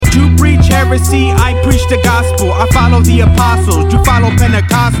Pharisee, I preach the gospel. I follow the apostles, you follow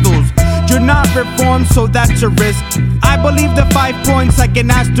Pentecostals. You're not reformed, so that's a risk. I believe the 5 points like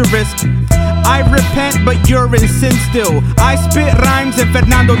an asterisk. I repent, but you're in sin still. I spit rhymes and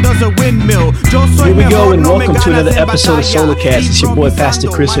Fernando does a windmill. Here we go, and welcome to another episode of Solarcast. It's your boy, Pastor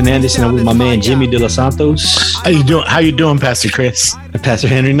Chris Hernandez, and I'm with my man, Jimmy De Los Santos. How you doing, Pastor Chris? And Pastor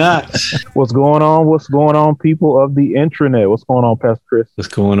Henry Knox. What's going on? What's going on, people of the intranet? What's going on, Pastor Chris? What's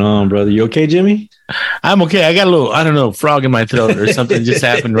going on, brother? You okay, Jimmy? I'm okay. I got a little, I don't know, frog in my throat or something just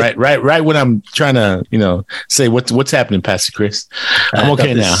happened right when I'm trying to, say what's happening, Pastor Chris. I'm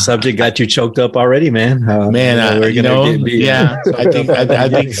okay now. Subject got you choked up already, man. Yeah. I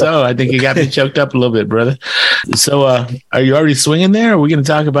think so. I think you got me choked up a little bit, brother. So, are you already swinging there? Are we going to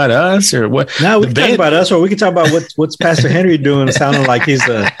talk about us or what? No, we can talk about us, or we can talk about what's Pastor Henry doing, sounding like he's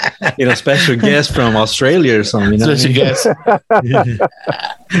a special guest from Australia or something. Special guest.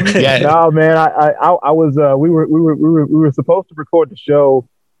 Yeah. No, man. I was. We were supposed to record the show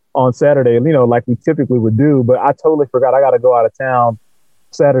on Saturday, like we typically would do, but I totally forgot. I got to go out of town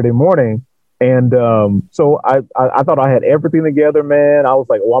Saturday morning, and so I thought I had everything together, man. I was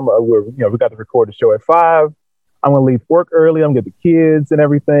like, well, we got to record the show at 5. I'm gonna leave work early. I'm gonna get the kids and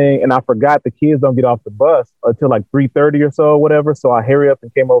everything, and I forgot the kids don't get off the bus until like 3:30 or so, whatever. So I hurry up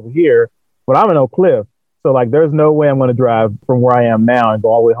and came over here, but I'm in Oak Cliff. So like, there's no way I'm going to drive from where I am now and go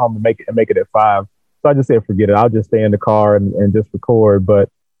all the way home and make it at 5. So I just said, forget it. I'll just stay in the car and just record. But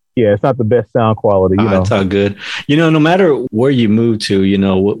yeah, it's not the best sound quality. It's all good. No matter where you move to,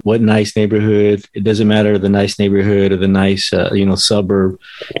 what nice neighborhood, it doesn't matter the nice neighborhood or the nice, suburb.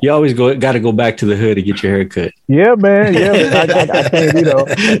 You always got to go back to the hood to get your hair cut. Yeah, man. Yeah, I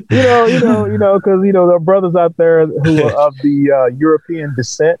can't, because there are brothers out there who are of the European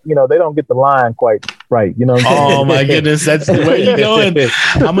descent. They don't get the line quite right. Oh my goodness, that's the way you're going.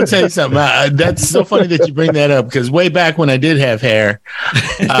 I'm gonna tell you something. That's so funny that you bring that up, because way back when I did have hair.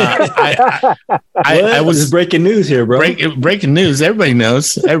 I was breaking news here, bro. Breaking news. Everybody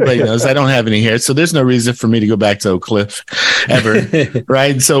knows. I don't have any hair, so there's no reason for me to go back to Oak Cliff ever,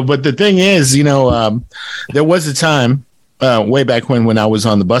 right? So, but the thing is, there was a time way back when I was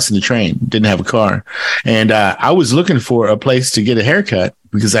on the bus and the train, didn't have a car, and I was looking for a place to get a haircut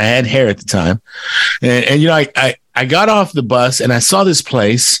because I had hair at the time, and I got off the bus and I saw this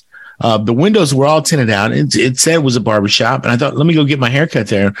place. The windows were all tinted out. It said it was a barbershop. And I thought, let me go get my haircut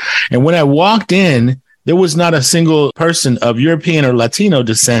there. And when I walked in, there was not a single person of European or Latino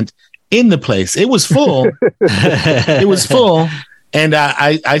descent in the place. It was full. It was full. And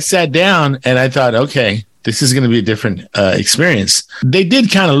I sat down and I thought, okay, this is going to be a different experience. They did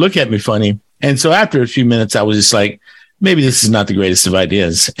kind of look at me funny. And so after a few minutes, I was just like, maybe this is not the greatest of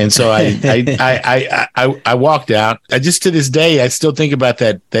ideas. And so I walked out. To this day, I still think about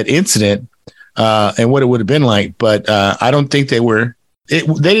that incident and what it would have been like. But I don't think they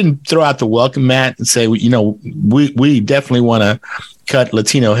didn't throw out the welcome mat and say, we definitely want to cut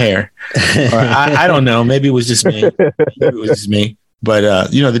Latino hair. Or I don't know. Maybe it was just me.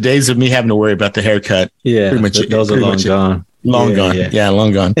 But, the days of me having to worry about the haircut. Yeah, pretty much, those are long gone. Long gone. Yeah,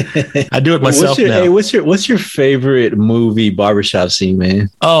 long gone. I do it myself now. Hey, what's your favorite movie barbershop scene, man?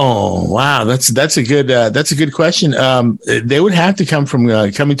 Oh, wow. That's a good question. They would have to come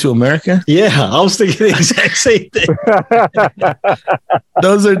from Coming to America. Yeah, I was thinking the exact same thing.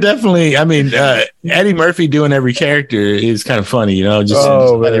 Those are definitely, Eddie Murphy doing every character is kind of funny, just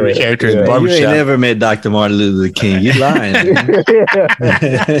every character in the barbershop. You ain't never met Dr. Martin Luther King. You lying.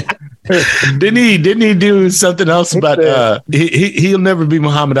 Didn't he do something else about he'll never be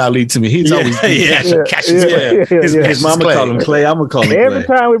Muhammad Ali to me. He's always Cassius Clay. His mama call him Clay. I'm gonna call him every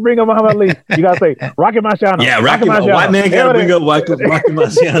Clay. Time we bring up Muhammad Ali, you gotta say Rocky Marciano. Yeah, Rocky Marciano. White man gotta bring up Rocky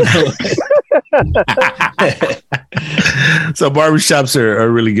Marciano. So barbershops are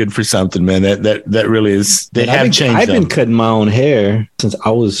really good for something, man. That really is. They have changed. I've been cutting my own hair since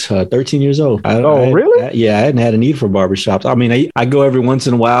I was 13 years old. Really? I hadn't had a need for barbershops. I go every once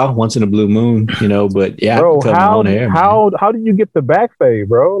in a while, once in a blue moon, but yeah, bro, I cut my own hair. How did you get the back fade,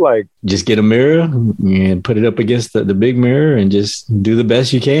 bro? Like, just get a mirror and put it up against the big mirror and just do the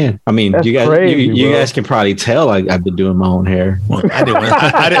best you can. That's you guys, crazy, you guys can probably tell I've been doing my own hair. Well, I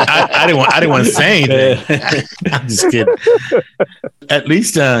didn't want to say anything. I'm just kidding. At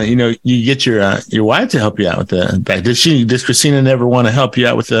least, you get your wife to help you out with the back. Does Christina never want to help you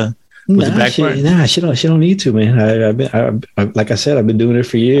out with the back part? She don't need to, man. Like I said, I've been doing it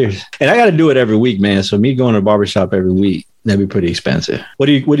for years, and I got to do it every week, man. So me going to a barbershop every week, that'd be pretty expensive. What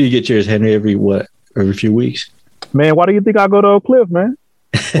do you get yours, Henry? Every few weeks? Man, why do you think I go to Oak Cliff, man?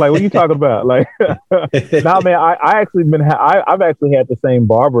 Like, what are you talking about? Like, nah, man, I've actually had the same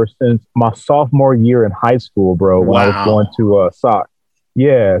barber since my sophomore year in high school, bro. When I was going to SOC.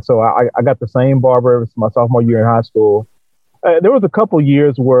 Yeah, so I got the same barber ever since my sophomore year in high school. There was a couple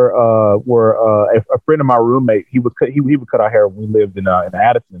years where a friend of my roommate, he would cut our hair when we lived in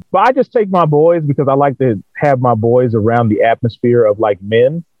Addison. But I just take my boys because I like to have my boys around the atmosphere of like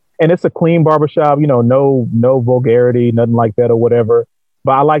men, and it's a clean barbershop. You know, no vulgarity, nothing like that or whatever.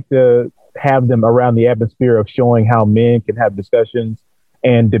 But I like to have them around the atmosphere of showing how men can have discussions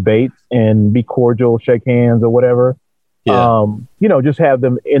and debates and be cordial, shake hands or whatever. Yeah. You know, just have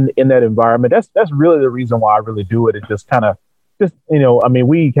them in that environment. That's really the reason why I really do it. It's just kind of, you know, I mean,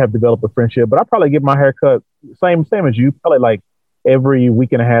 we have developed a friendship, but I probably get my hair cut same as you, probably like every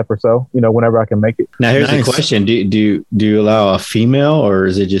week and a half or so, you know, whenever I can make it. Now here's the question. Do you allow a female or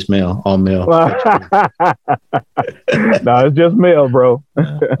is it just male? All male? No, it's just male, bro.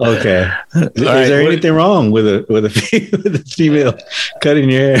 Okay. Is there anything wrong with a female cutting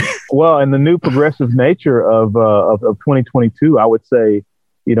your hair? Well, in the new progressive nature of 2022, I would say,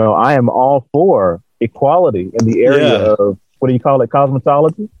 you know, I am all for equality in the area of, what do you call it,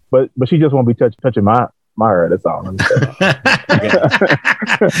 cosmetology? But she just won't be touching my hair. That's all.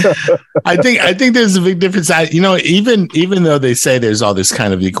 I think there's a big difference. Even though they say there's all this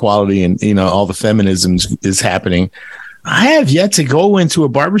kind of equality and, you know, all the feminism is happening, I have yet to go into a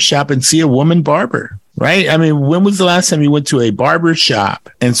barbershop and see a woman barber. Right? I mean, when was the last time you went to a barber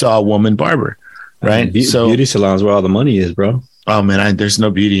shop and saw a woman barber? Right? Beauty salons where all the money is, bro. Oh man, there's no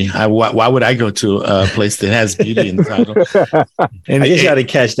beauty. Why would I go to a place that has beauty in the title? And I guess you got to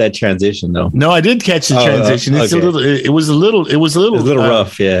catch that transition, though. No, I did catch the transition. It's okay. It was a little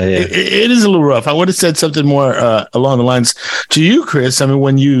rough. Yeah. It is a little rough. I would have said something more along the lines to you, Chris. I mean,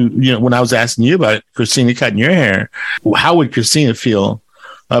 when I was asking you about Christina cutting your hair, how would Christina feel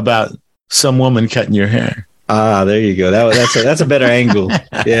about some woman cutting your hair? Ah, there you go. That's a better angle.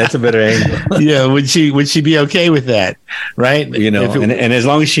 Yeah, it's a better angle. Yeah, would she be okay with that? Right? You know, and as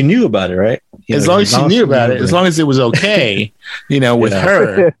long as she knew about it, right? As long as she knew about it, as long as it was okay, you know, with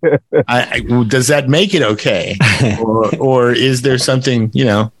her, does that make it okay? Or is there something, you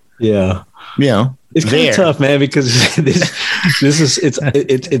know? Yeah. You know, it's kind of tough, man, because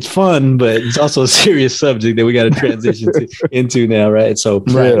it's fun, but it's also a serious subject that we got to transition into now, right? So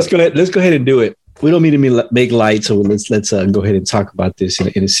let's go ahead and do it. We don't mean to make light, so let's go ahead and talk about this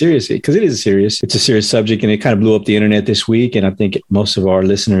in a serious, because it is serious. It's a serious subject, and it kind of blew up the internet this week. And I think most of our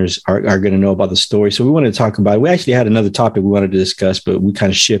listeners are going to know about the story. So we wanted to talk about it. We actually had another topic we wanted to discuss, but we kind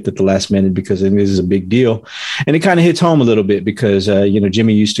of shifted at the last minute because I think this is a big deal, and it kind of hits home a little bit because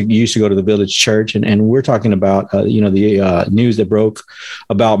Jimmy used to go to the Village Church, and we're talking about the news that broke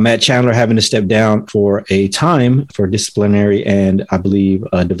about Matt Chandler having to step down for a time for disciplinary and I believe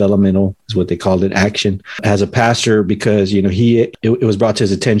developmental is what they called it. Action as a pastor because it was brought to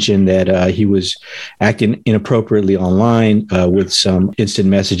his attention that he was acting inappropriately online with some instant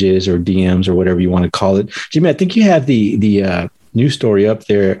messages or DMs or whatever you want to call it. Jimmy, I think you have the news story up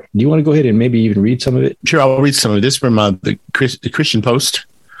there. Do you want to go ahead and maybe even read some of it? Sure, I'll read some of this from the Christian Post.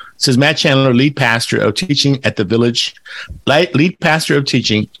 It says Matt Chandler, lead pastor of teaching at the Village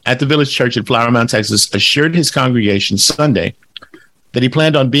Church in Flower Mound, Texas, assured his congregation Sunday that he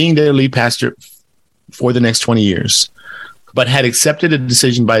planned on being their lead pastor for the next 20 years, but had accepted a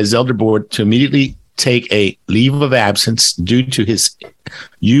decision by his elder board to immediately take a leave of absence due to his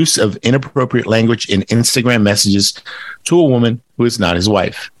use of inappropriate language in Instagram messages to a woman who is not his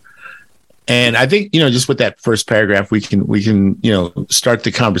wife. And I think, just with that first paragraph, we can start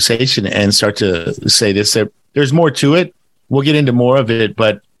the conversation and start to say this. There's more to it. We'll get into more of it,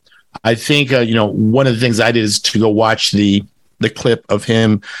 but I think, one of the things I did is to go watch the clip of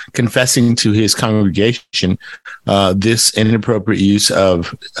him confessing to his congregation this inappropriate use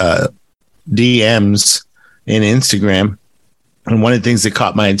of DMs in Instagram. And one of the things that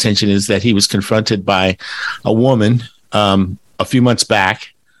caught my attention is that he was confronted by a woman a few months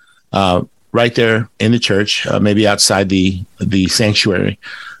back, right there in the church, maybe outside the sanctuary,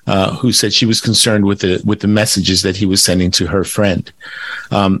 who said she was concerned with the messages that he was sending to her friend.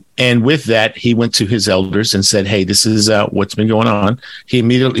 And with that, he went to his elders and said, hey, this is what's been going on. He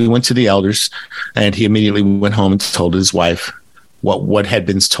immediately went to the elders and he immediately went home and told his wife what had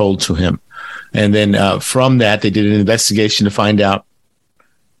been told to him. And then from that, they did an investigation to find out,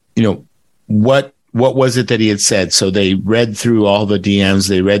 what was it that he had said? So they read through all the DMs,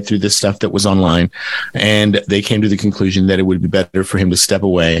 they read through the stuff that was online, and they came to the conclusion that it would be better for him to step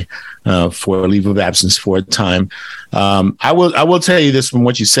away for a leave of absence for a time. I will tell you this from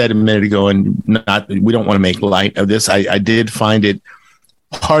what you said a minute ago, and we don't want to make light of this. I did find it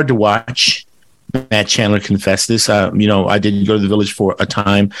hard to watch. Matt Chandler confessed this. I did go to the Village for a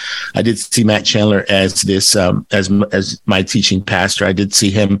time. I did see Matt Chandler as this as my teaching pastor. I did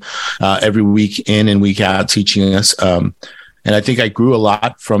see him every week in and week out teaching us. And I think I grew a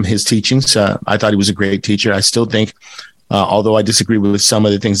lot from his teachings. I thought he was a great teacher. I still think, although I disagree with some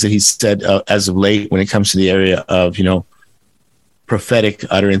of the things that he said as of late when it comes to the area of, prophetic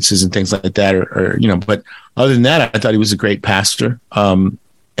utterances and things like that, but other than that, I thought he was a great pastor and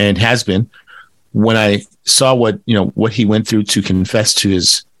has been. When I saw what he went through to confess to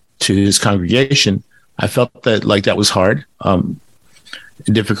his congregation, I felt that was hard,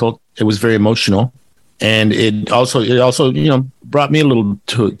 difficult. It was very emotional, and it also brought me a little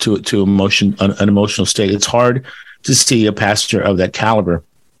to emotion, an emotional state. It's hard to see a pastor of that caliber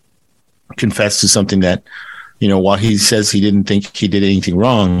confess to something that, while he says he didn't think he did anything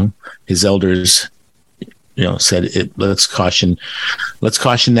wrong, his elders said let's caution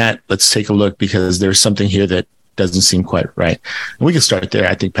that. Let's take a look, because there's something here that doesn't seem quite right. And we can start there,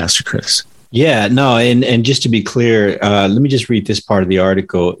 I think, Pastor Chris. Yeah, no, and just to be clear, let me just read this part of the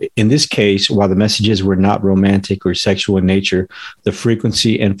article. In this case, while the messages were not romantic or sexual in nature, the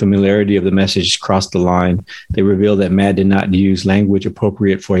frequency and familiarity of the message crossed the line. They reveal that Matt did not use language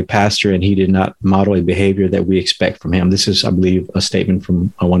appropriate for a pastor, and he did not model a behavior that we expect from him. This is, I believe, a statement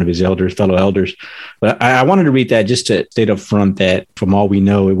from one of his fellow elders. But I wanted to read that just to state up front that from all we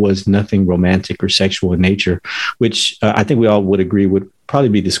know, it was nothing romantic or sexual in nature, which I think we all would agree would probably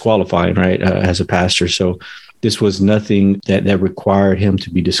be disqualifying, right, as a pastor. So this was nothing that required him to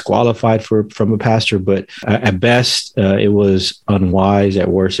be disqualified from a pastor, but at best, it was unwise. At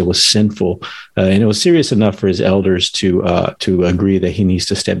worst, it was sinful, and it was serious enough for his elders to agree that he needs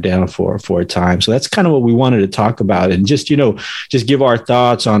to step down for a time. So that's kind of what we wanted to talk about, and just give our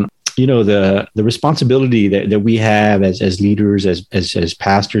thoughts on the responsibility that we have as leaders, as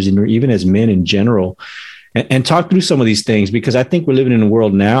pastors, and even as men in general. And talk through some of these things, because I think we're living in a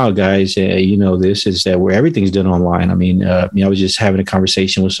world now, guys, this is that where everything's done online. I mean, I was just having a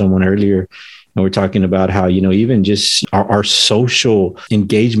conversation with someone earlier, and we're talking about how, even just our social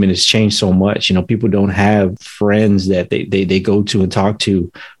engagement has changed so much. People don't have friends that they go to and talk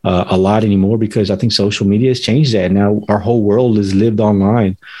to a lot anymore, because I think social media has changed that. Now our whole world is lived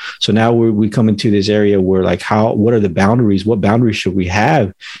online. So now we come into this area where what are the boundaries? What boundaries should we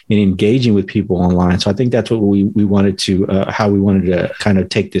have in engaging with people online? So I think that's what we wanted to, how we wanted to kind of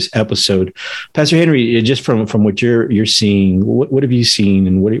take this episode. Pastor Henry, just from what you're seeing, what have you seen,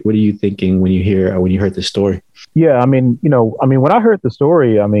 and what are you thinking when you heard the story? Yeah, when I heard the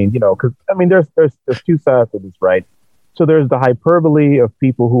story, because there's two sides to this, right? So there's the hyperbole of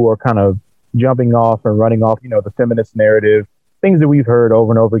people who are kind of jumping off and running off, the feminist narrative, things that we've heard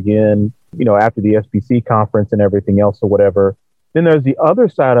over and over again, after the SBC conference and everything else or whatever. Then there's the other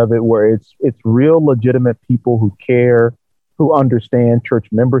side of it where it's real legitimate people who care, who understand church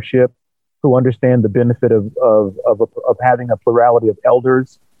membership, who understand the benefit of having a plurality of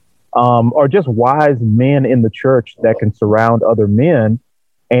elders, or just wise men in the church that can surround other men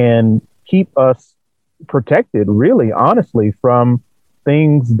and keep us protected, really, honestly, from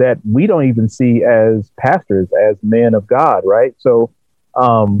things that we don't even see as pastors, as men of God, right? So,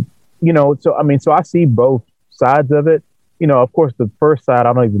 so I see both sides of it. Of course, the first side,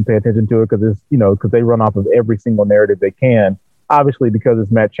 I don't even pay attention to it because they run off of every single narrative they can. Obviously, because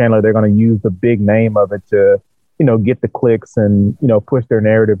it's Matt Chandler, they're going to use the big name of it to, get the clicks and, push their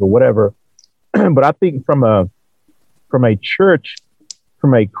narrative or whatever. But I think from a church,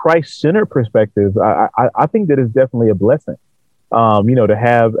 from a Christ-centered perspective, I think that is definitely a blessing, to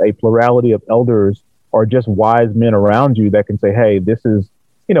have a plurality of elders or just wise men around you that can say, hey, this is,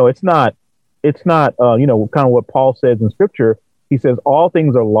 it's not, kind of what Paul says in scripture. He says, all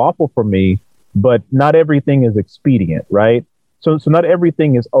things are lawful for me, but not everything is expedient, right? So not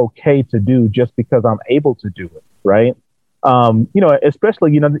everything is okay to do just because I'm able to do it, right?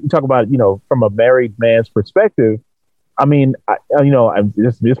 Especially, you talk about, from a married man's perspective.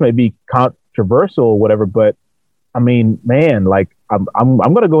 This may be controversial or whatever, but man, like I'm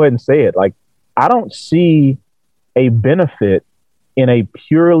going to go ahead and say it. Like, I don't see a benefit in a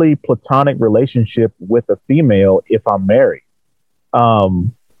purely platonic relationship with a female if I'm married.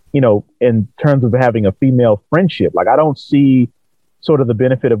 In terms of having a female friendship, like I don't see sort of the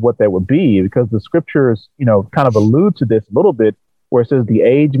benefit of what that would be, because the scriptures, kind of allude to this a little bit, where it says the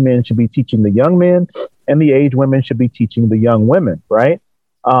aged men should be teaching the young men and the aged women should be teaching the young women, right?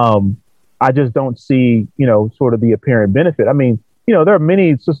 I just don't see, sort of the apparent benefit. There are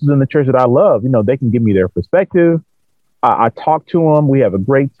many sisters in the church that I love. They can give me their perspective. I talk to them. We have a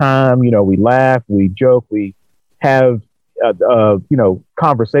great time. We laugh, we joke, we have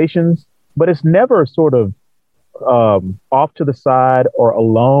conversations, but it's never sort of off to the side or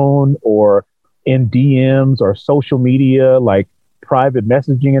alone or in DMs or social media, like private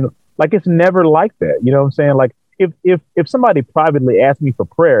messaging. And like, it's never like that. You know what I'm saying? Like if somebody privately asks me for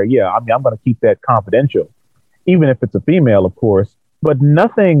prayer, yeah, I mean, I'm going to keep that confidential, even if it's a female, of course, but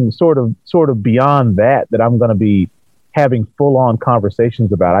nothing sort of beyond that I'm going to be having full on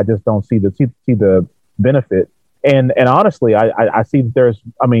conversations about. I just don't see the benefit. And honestly, I see that there's,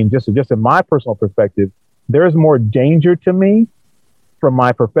 I mean, just in my personal perspective, there's more danger to me from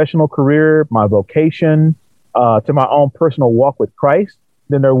my professional career, my vocation, to my own personal walk with Christ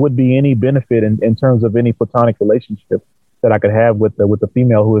than there would be any benefit in terms of any platonic relationship that I could have with the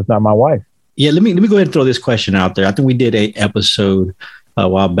female who is not my wife. Yeah, let me go ahead and throw this question out there. I think we did an episode a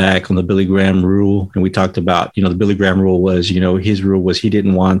while back on the Billy Graham rule, and we talked about, the Billy Graham rule was, his rule was he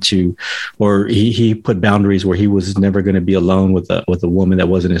didn't want to, or he put boundaries where he was never going to be alone with a woman that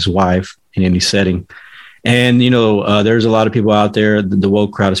wasn't his wife in any setting. And, there's a lot of people out there, the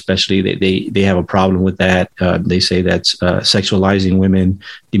woke crowd especially, they have a problem with that. They say that's sexualizing women,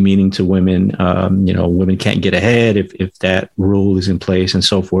 demeaning to women. Women can't get ahead if that rule is in place and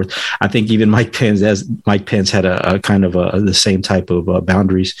so forth. I think even Mike Pence had a kind of the same type of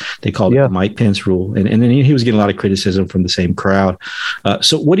boundaries. They called it the Mike Pence rule. And then he was getting a lot of criticism from the same crowd.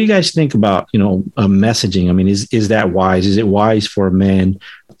 So what do you guys think about, messaging? I mean, is that wise? Is it wise for a man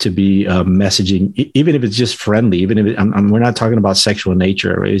to be messaging, even if it's just friendly, even if we're not talking about sexual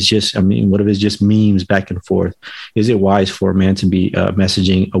nature? It's just, what if it's just memes back and forth? Is it wise for a man to be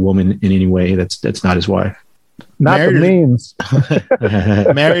messaging a woman in any way that's not his wife? Not married the memes.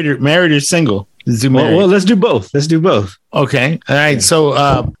 married or single? Well, let's do both. Okay. All right. Yeah. So,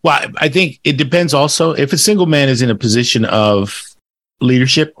 I think it depends also. If a single man is in a position of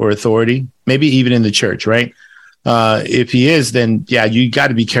leadership or authority, maybe even in the church, right? If he is, then you got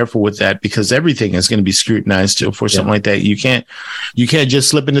to be careful with that, because everything is going to be scrutinized for something like that. You can't just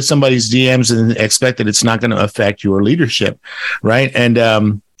slip into somebody's DMs and expect that it's not going to affect your leadership, right?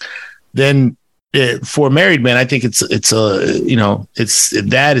 And then for a married man, I think that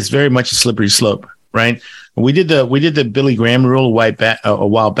is very much a slippery slope, right? We did the Billy Graham rule a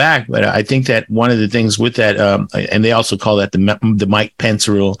while back, but I think that one of the things with that, and they also call that the Mike Pence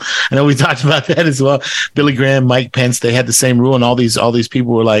rule. I know we talked about that as well. Billy Graham, Mike Pence, they had the same rule, and all these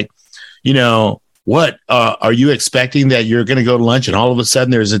people were like, what are you expecting that you're going to go to lunch and all of a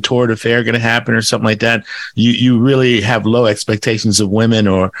sudden there's a torrid affair going to happen or something like that? You really have low expectations of women,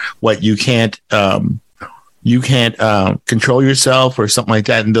 or what you can't control yourself or something like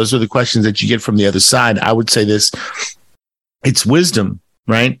that. And those are the questions that you get from the other side. I would say this, it's wisdom,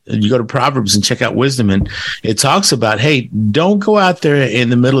 right? You go to Proverbs and check out wisdom, and it talks about, hey, don't go out there in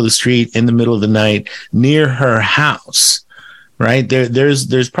the middle of the street, in the middle of the night, near her house, right?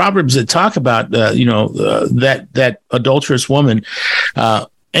 There's Proverbs that talk about, that adulterous woman,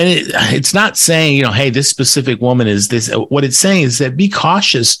 and it's not saying, hey, this specific woman is this. What it's saying is that be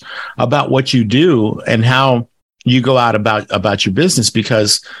cautious about what you do and how you go out about your business,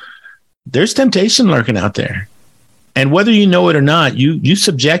 because there's temptation lurking out there. And whether you know it or not, you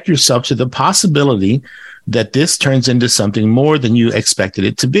subject yourself to the possibility that this turns into something more than you expected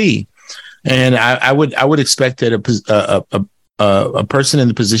it to be. And I would expect that a person in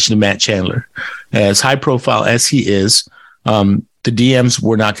the position of Matt Chandler, as high profile as he is, the DMs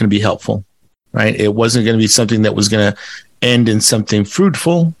were not going to be helpful, right? It wasn't going to be something that was going to end in something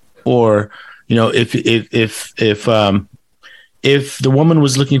fruitful, or, if the woman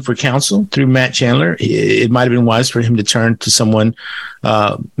was looking for counsel through Matt Chandler, it might have been wise for him to turn to someone,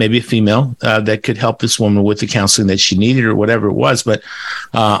 maybe a female, that could help this woman with the counseling that she needed or whatever it was. But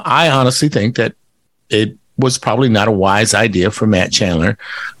I honestly think that it was probably not a wise idea for Matt Chandler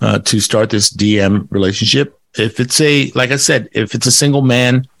to start this DM relationship. If it's like I said, if it's a single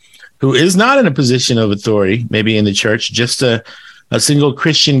man who is not in a position of authority, maybe in the church, just a single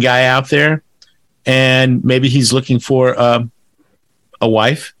Christian guy out there, and maybe he's looking for a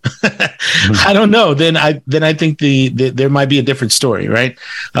wife, I don't know. Then I think there might be a different story, right?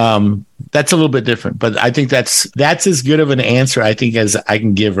 That's a little bit different, but I think that's as good of an answer, I think, as I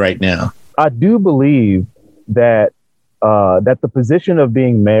can give right now. I do believe that the position of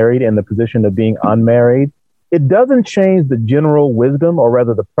being married and the position of being unmarried, it doesn't change the general wisdom, or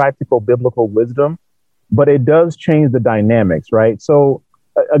rather the practical biblical wisdom, but it does change the dynamics, right? So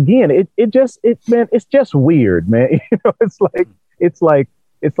again, it's just weird, man. It's like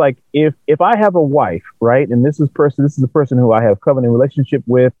if I have a wife, right, and this is a person who I have covenant relationship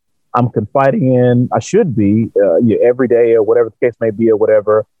with, I'm confiding in, I should be every day or whatever the case may be or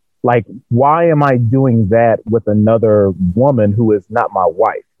whatever, Like, why am I doing that with another woman who is not my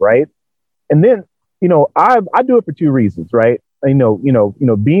wife, right? And then, I do it for two reasons, right?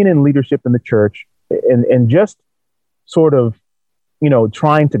 Being in leadership in the church and just sort of,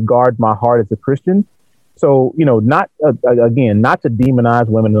 trying to guard my heart as a Christian. So, not to demonize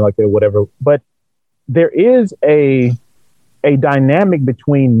women like that, whatever, but there is a dynamic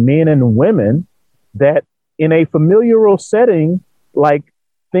between men and women that in a familial setting, like,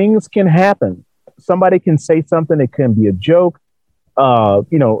 things can happen. Somebody can say something. It can be a joke.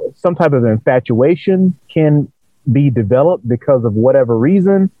 Some type of infatuation can be developed because of whatever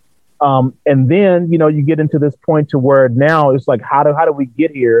reason. And then, you get into this point to where now it's like, how do we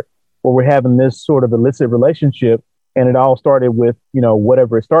get here where we're having this sort of illicit relationship? And it all started with,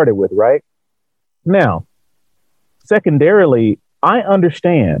 whatever it started with, right? Now, secondarily, I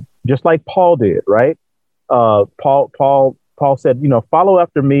understand, just like Paul did, right? Paul said, follow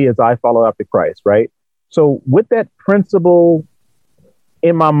after me as I follow after Christ, right? So with that principle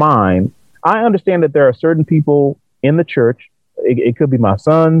in my mind, I understand that there are certain people in the church. It could be my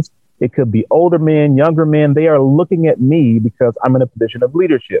sons. It could be older men, younger men. They are looking at me because I'm in a position of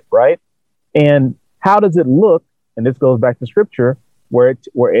leadership, right? And how does it look? And this goes back to scripture where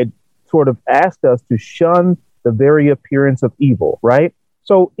it sort of asked us to shun the very appearance of evil, right?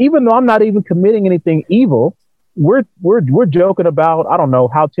 So even though I'm not even committing anything evil, we're joking about, I don't know,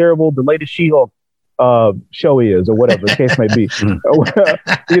 how terrible the latest She-Hulk show is or whatever the case may be.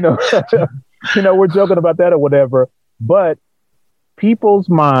 We're joking about that or whatever. But people's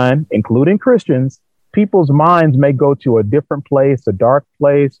mind, including Christians, people's minds may go to a different place, a dark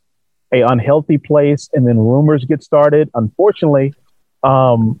place, a unhealthy place, and then rumors get started. Unfortunately,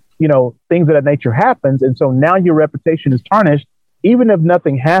 things of that nature happens. And so now your reputation is tarnished. Even if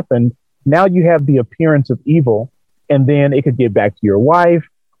nothing happened, now you have the appearance of evil, and then it could get back to your wife,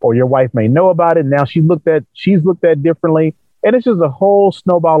 or your wife may know about it. Now she's looked at differently. And it's just a whole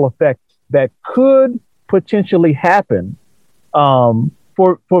snowball effect that could potentially happen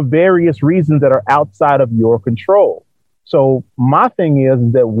for various reasons that are outside of your control. So my thing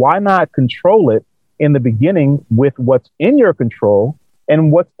is that why not control it in the beginning with what's in your control?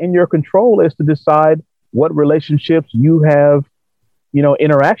 And what's in your control is to decide what relationships you have,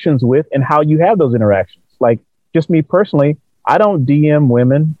 interactions with and how you have those interactions. Like, just me personally, I don't DM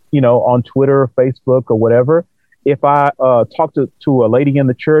women, on Twitter or Facebook or whatever. If I talk to a lady in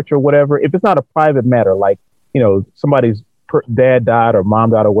the church or whatever, if it's not a private matter, like, somebody's dad died or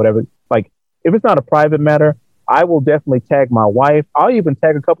mom died or whatever, like, if it's not a private matter, I will definitely tag my wife. I'll even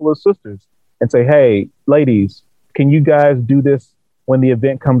tag a couple of sisters and say, hey, ladies, can you guys do this when the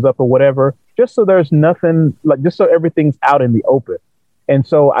event comes up or whatever? Just so there's nothing, like, just so everything's out in the open. And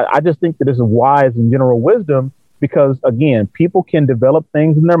so I just think that it's wise and general wisdom because, again, people can develop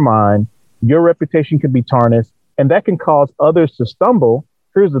things in their mind. Your reputation can be tarnished, and that can cause others to stumble.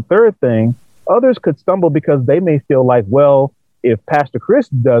 Here's the third thing. Others could stumble because they may feel like, well, if Pastor Chris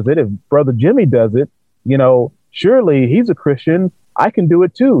does it, if Brother Jimmy does it, surely he's a Christian. I can do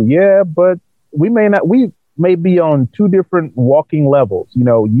it too. Yeah, but we may be on two different walking levels.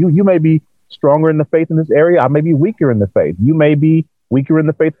 You may be stronger in the faith in this area. I may be weaker in the faith. You may be weaker in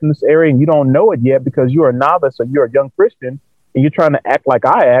the faith in this area and you don't know it yet because you're a novice or you're a young Christian and you're trying to act like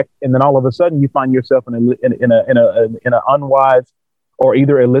I act. And then all of a sudden you find yourself in an unwise or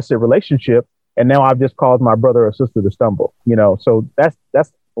either illicit relationship. And now I've just caused my brother or sister to stumble, so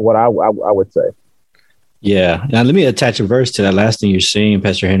that's what I would say. Yeah. Now let me attach a verse to that last thing you're saying,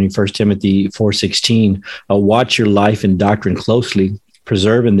 Pastor Henry, 1 Timothy 4:16, watch your life and doctrine closely,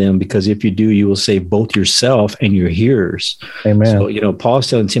 preserving them, because if you do, you will save both yourself and your hearers. Amen. So, Paul's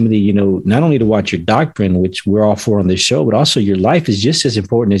telling Timothy, not only to watch your doctrine, which we're all for on this show, but also your life is just as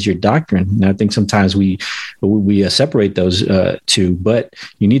important as your doctrine. And I think sometimes we separate those two, but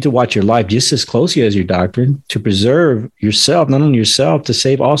you need to watch your life just as closely as your doctrine to preserve yourself, not only yourself, to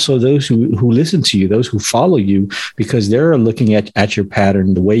save also those who listen to you, those who follow you, because they're looking at your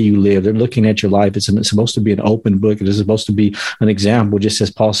pattern, the way you live. They're looking at your life. It's supposed to be an open book. It is supposed to be an example. Just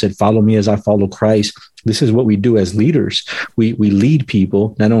as Paul said, follow me as I follow Christ. This is what we do as leaders. We lead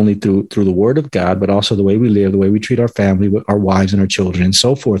people not only through the word of God, but also the way we live, the way we treat our family, our wives and our children and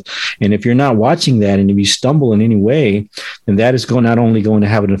so forth. And if you're not watching that, and if you stumble in any way, then that is not only going to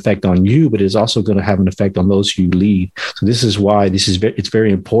have an effect on you, but it's also going to have an effect on those who you lead. So this is why it's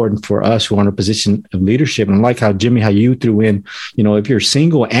very important for us who are in a position of leadership. And I like how, Jimmy, how you threw in, if you're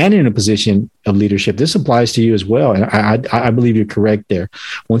single and in a position of leadership, this applies to you as well. And I believe you're correct there.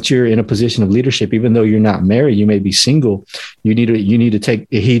 Once you're in a position of leadership, even though you're not married, you may be single, you need to take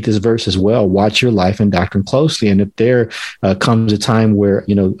heed this verse as well. Watch your life and doctrine closely. And if there comes a time where,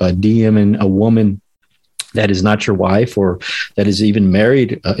 DMing a woman that is not your wife or that is even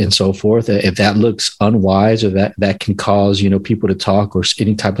married and so forth, if that looks unwise or that can cause, people to talk or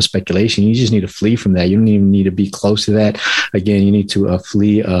any type of speculation, you just need to flee from that. You don't even need to be close to that. Again, you need to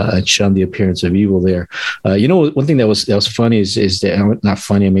flee and shun the appearance of evil there. One thing that was funny is that, not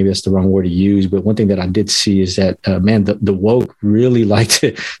funny, maybe that's the wrong word to use, but one thing that I did see is that, the woke really like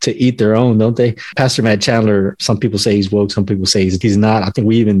to eat their own, don't they? Pastor Matt Chandler, some people say he's woke, some people say he's not. I think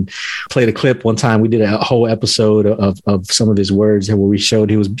we even played a clip one time. We did a whole episode of some of his words where we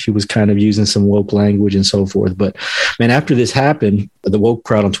showed he was kind of using some woke language and so forth. But man, after this happened, the woke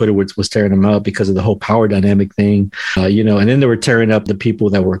crowd on Twitter was tearing him up because of the whole power dynamic thing, and then they were tearing up the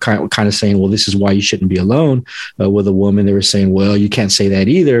people that were kind of saying, well, this is why you shouldn't be alone with a woman. They were saying, well, you can't say that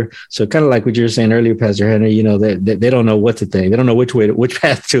either. So kind of like what you were saying earlier, Pastor Henry, they don't know what to think. They don't know which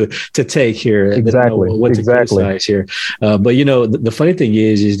path to take here. Exactly. They don't know what to criticize here. But the funny thing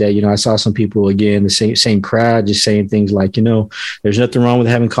is that, I saw some people, again, the same crowd, just saying things like, there's nothing wrong with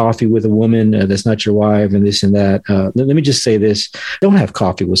having coffee with a woman that's not your wife and this and that. Let me just say this. Don't have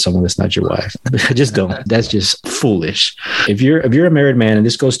coffee with someone that's not your wife. Just don't. That's just foolish. If you're a married man, and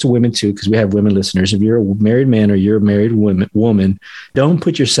this goes to women too, because we have women listeners, if you're a married man or you're a married woman, don't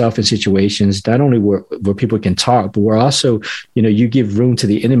put yourself in situations not only where people can talk, but where also, you give room to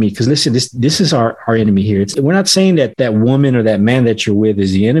the enemy. Because listen, this is our enemy here. We're not saying that woman or that man that you're with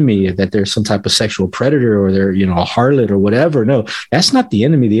is the enemy, that there's some type of sexual predator or they're, a harlot or whatever. No, that's not the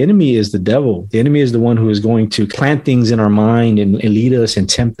enemy. The enemy is the devil. The enemy is the one who is going to plant things in our mind and lead us and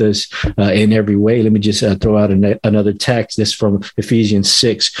tempt us in every way. Let me just throw out another text. This from Ephesians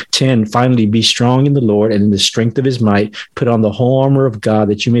 6:10. Finally, be strong in the Lord and in the strength of his might. Put on the whole armor of God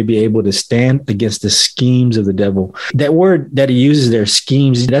that you may be able to stand against the schemes of the devil. That word that he uses there,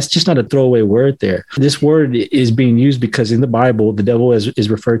 schemes, that's just not a throwaway word there. This word is being used because in the Bible, the devil is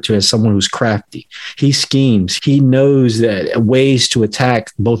referred to as someone who's crafty. He schemes. He knows that ways to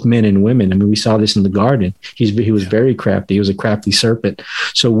attack both men and women. I mean, we saw this in the garden. He was very crafty. He was a crafty serpent.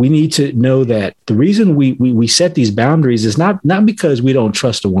 So we need to know that the reason we set these boundaries is not because we don't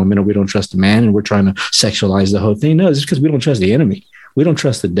trust a woman or we don't trust a man and we're trying to sexualize the whole thing. No, it's because we don't trust the enemy. We don't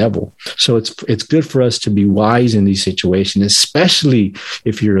trust the devil. So it's good for us to be wise in these situations, especially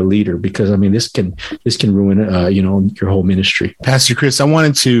if you're a leader, because I mean, this can ruin, your whole ministry. Pastor Chris, I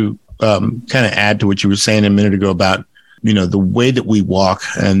wanted to kind of add to what you were saying a minute ago about, the way that we walk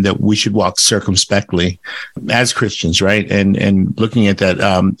and that we should walk circumspectly as Christians, right? And looking at that,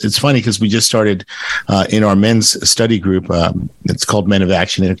 it's funny because we just started in our men's study group. It's called Men of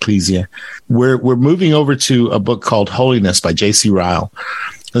Action in Ecclesia. We're moving over to a book called Holiness by J.C. Ryle.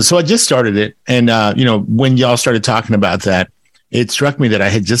 So I just started it. And, when y'all started talking about that, it struck me that I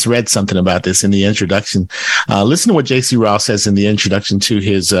had just read something about this in the introduction. Listen to what J.C. Ryle says in the introduction to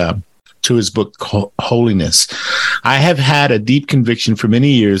his book, Holiness. I have had a deep conviction for many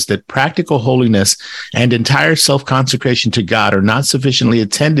years that practical holiness and entire self-consecration to God are not sufficiently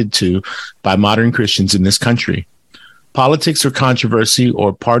attended to by modern Christians in this country. Politics or controversy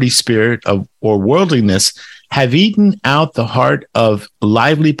or party spirit or worldliness have eaten out the heart of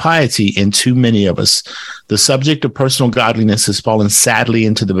lively piety in too many of us. The subject of personal godliness has fallen sadly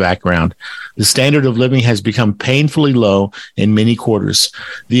into the background. The standard of living has become painfully low in many quarters.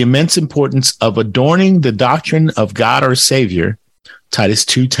 The immense importance of adorning the doctrine of God our Savior, Titus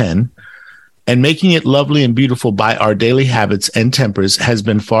 2:10, and making it lovely and beautiful by our daily habits and tempers has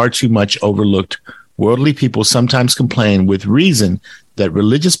been far too much overlooked. Worldly people sometimes complain with reason that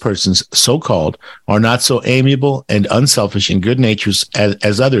religious persons, so-called, are not so amiable and unselfish and good-natured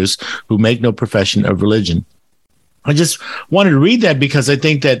as others who make no profession of religion. I just wanted to read that because I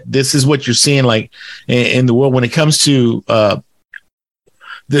think that this is what you're seeing like in the world when it comes to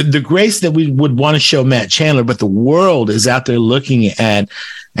the grace that we would want to show Matt Chandler, but the world is out there looking at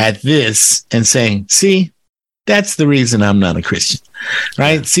this and saying, see, that's the reason I'm not a Christian,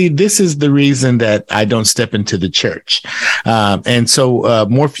 right? See, this is the reason that I don't step into the church. And so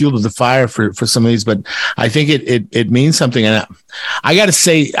more fuel to the fire for some of these, but I think it means something. And I got to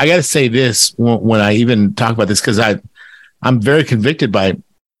say this when I even talk about this, because I'm very convicted by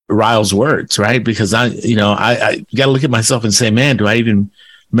Ryle's words, right? Because I got to look at myself and say, man, do I even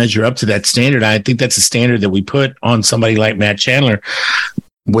measure up to that standard? I think that's a standard that we put on somebody like Matt Chandler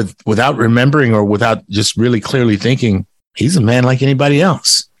without remembering or without just really clearly thinking he's a man like anybody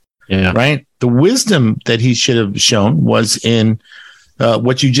else. Yeah. Right. The wisdom that he should have shown was in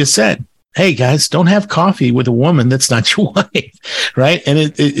what you just said. hey guys, don't have coffee with a woman that's not your wife, right? And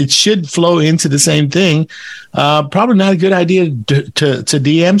it should flow into the same thing. Probably not a good idea to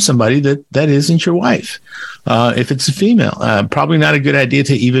DM somebody that isn't your wife. If it's a female, probably not a good idea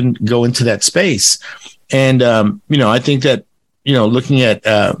to even go into that space. And, I think that, looking at,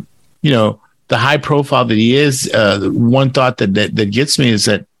 the high profile that he is, one thought that gets me is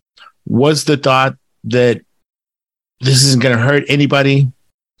that was the thought that this isn't going to hurt anybody.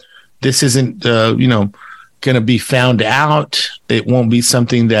 This isn't, going to be found out. It won't be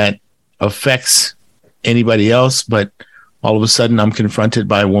something that affects anybody else. But all of a sudden, I'm confronted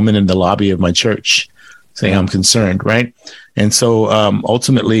by a woman in the lobby of my church saying I'm concerned, right? And so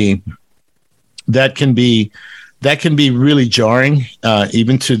ultimately, that can be really jarring,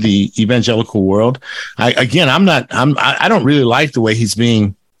 even to the evangelical world. I don't really like the way he's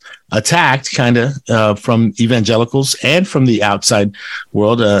being attacked from evangelicals and from the outside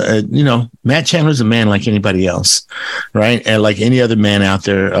world. Matt Chandler's a man like anybody else, right? And like any other man out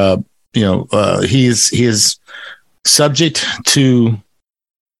there, he is subject to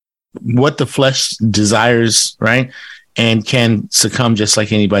what the flesh desires, right? And can succumb just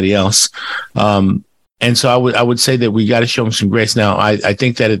like anybody else. And so I would say that we got to show him some grace. Now, I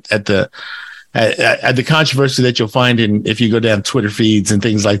think that at the controversy that you'll find if you go down Twitter feeds and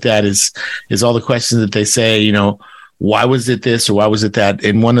things like that is all the questions that they say, why was it this or why was it that?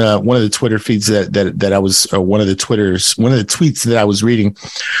 And one of the Twitter feeds that I was, or one of the tweets that I was reading,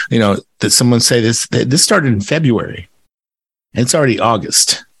 that someone say this started in February and it's already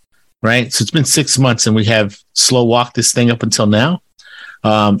August, right? So it's been 6 months and we have slow walked this thing up until now.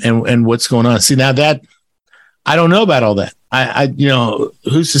 And what's going on? See, now that I don't know about all that.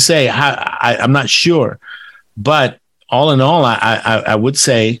 Who's to say? I'm not sure. But all in all, I would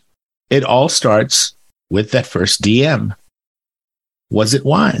say it all starts with that first DM. Was it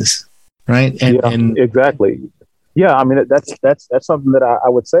wise? Right? And exactly. Yeah, I mean that's something that I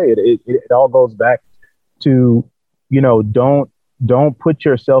would say. It all goes back to don't put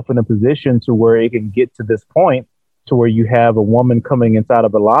yourself in a position to where it can get to this point to where you have a woman coming inside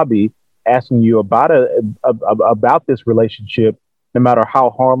of a lobby asking you about this relationship, no matter how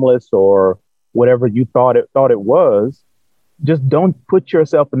harmless or whatever you thought it was. Just don't put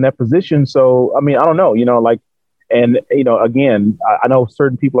yourself in that position. So, I mean, I don't know, again, I know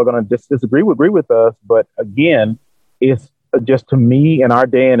certain people are going to agree with us, but again, it's just, to me, in our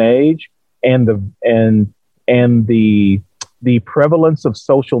day and age, and the prevalence of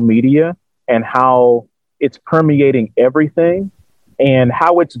social media and how it's permeating everything and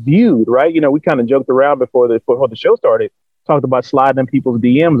how it's viewed, right? We kind of joked around before the show started, talked about sliding in people's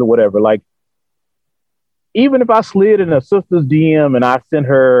DMs or whatever. Like, even if I slid in a sister's DM and I sent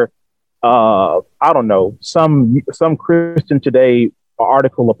her, I don't know, some Christian Today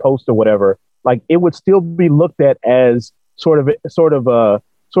article, a post or whatever, like, it would still be looked at as sort of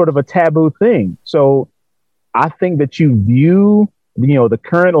a taboo thing. So I think that you view, the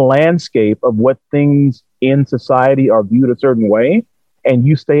current landscape of what things in society are viewed a certain way, and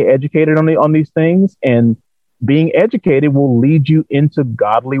you stay educated on these things, and being educated will lead you into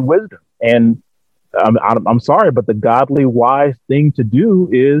godly wisdom. And I'm sorry, but the godly wise thing to do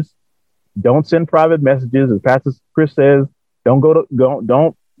is don't send private messages. As Pastor Chris says, don't go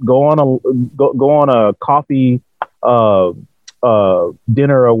on a coffee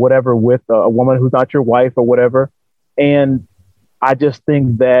dinner or whatever with a woman who's not your wife or whatever. And I just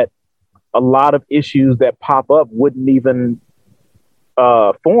think that a lot of issues that pop up wouldn't even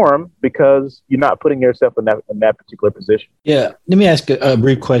form because you're not putting yourself in that particular position. Yeah. Let me ask a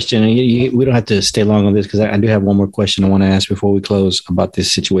brief question. And we don't have to stay long on this because I do have one more question I want to ask before we close about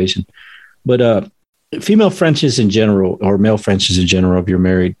this situation. But female friendships in general, or male friendships in general, if you're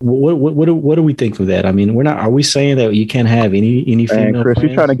married, what do we think of that? I mean, are we saying that you can't have any female Chris, friends?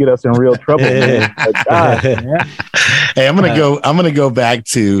 you're trying to get us in real trouble. Man. Hey, I'm gonna go back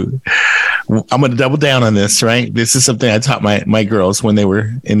to. I'm going to double down on this, right? This is something I taught my girls when they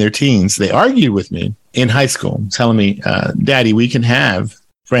were in their teens. They argued with me in high school, telling me, Daddy, we can have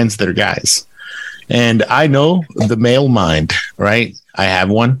friends that are guys. And I know the male mind, right? I have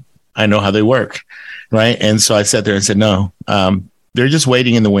one. I know how they work, right? And so I sat there and said, no, they're just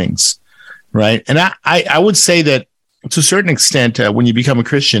waiting in the wings, right? And I would say that to a certain extent, when you become a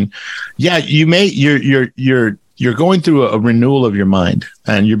Christian, yeah, you're going through a renewal of your mind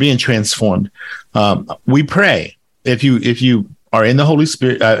and you're being transformed. We pray if you are in the Holy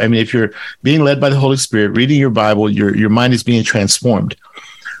Spirit. If you're being led by the Holy Spirit, reading your Bible, your mind is being transformed.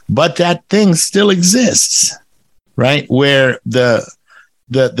 But that thing still exists, right? Where the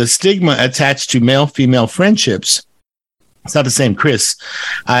stigma attached to male-female friendships, it's not the same. Chris,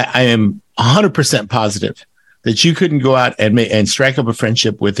 I am 100% positive that you couldn't go out and strike up a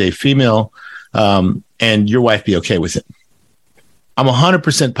friendship with a female and your wife be okay with it. I'm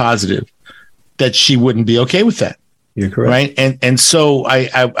 100% positive that she wouldn't be okay with that. You're correct. Right. And so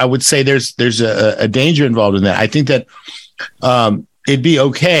I would say there's a danger involved in that. I think that it'd be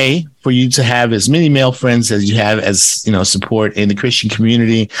okay for you to have as many male friends as you have as, support in the Christian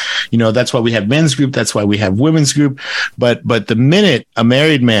community. That's why we have men's group. That's why we have women's group. But the minute a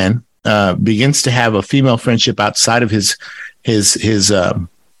married man begins to have a female friendship outside of his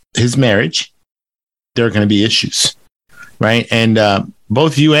marriage, there are going to be issues. Right. And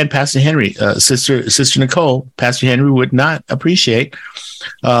both you and Pastor Henry, Sister Nicole, Pastor Henry would not appreciate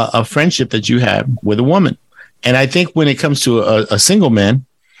a friendship that you have with a woman. And I think when it comes to a single man,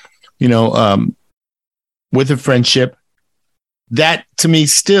 with a friendship, that to me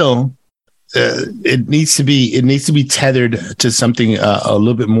still it needs to be tethered to something a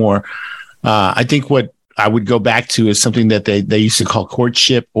little bit more. I think what I would go back to is something that they used to call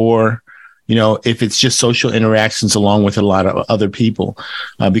courtship, or if it's just social interactions along with a lot of other people,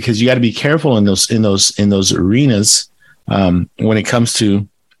 because you got to be careful in those arenas when it comes to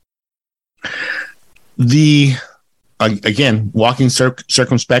walking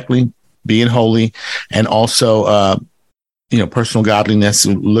circumspectly, being holy, and also personal godliness,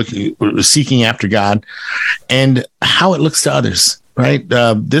 seeking after God, and how it looks to others. Right.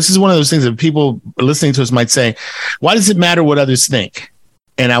 This is one of those things that people listening to us might say, "Why does it matter what others think?"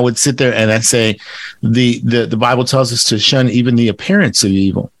 And I would sit there and I'd say, the Bible tells us to shun even the appearance of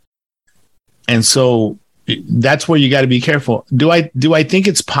evil. And so that's where you got to be careful. Do I think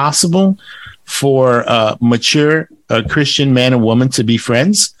it's possible for a mature Christian man and woman to be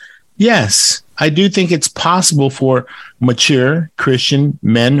friends? Yes, I do think it's possible for mature Christian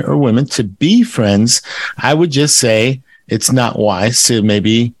men or women to be friends. I would just say it's not wise to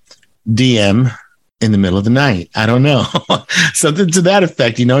maybe DM in the middle of the night. I don't know. Something to that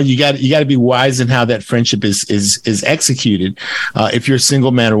effect. You got to be wise in how that friendship is executed if you're a single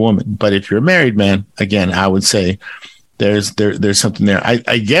man or woman. But if you're a married man, again, I would say there's something there.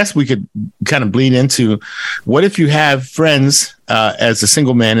 I guess we could kind of bleed into, what if you have friends as a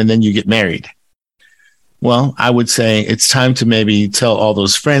single man and then you get married? Well, I would say it's time to maybe tell all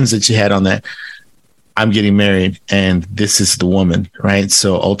those friends that you had on that, I'm getting married and this is the woman, right?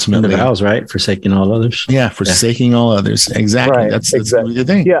 So ultimately, the vows, right? Forsaking all others. Yeah, forsaking all others. Exactly. Right. That's exactly the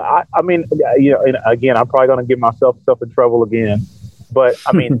thing. Yeah, I mean, and again, I'm probably going to get myself in trouble again. But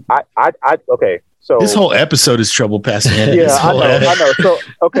I mean, okay. So this whole episode is trouble, Pastor Andy. Yeah, I know. So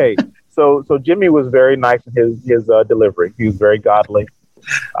okay, so Jimmy was very nice in his delivery. He was very godly.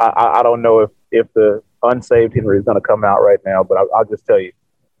 I don't know if the unsaved Henry is going to come out right now, but I'll just tell you.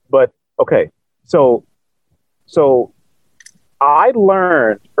 But okay. So I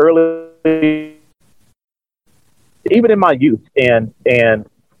learned early, even in my youth, and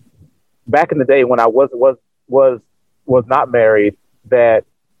back in the day when I was not married, that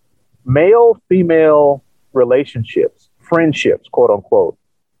male-female relationships, friendships, quote unquote,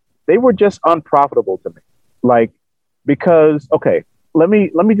 they were just unprofitable to me. Like, because let me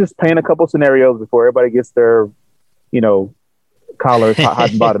just paint a couple scenarios before everybody gets their collars hot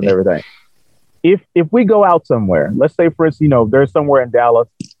and bottom and everything. If we go out somewhere, let's say for instance, there's somewhere in Dallas,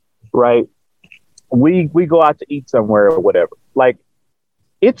 right? We go out to eat somewhere or whatever. Like,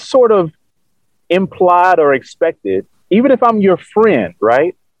 it's sort of implied or expected, even if I'm your friend,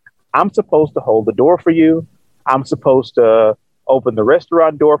 right? I'm supposed to hold the door for you. I'm supposed to open the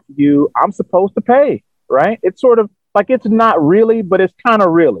restaurant door for you. I'm supposed to pay, right? It's sort of like, it's not really, but it's kind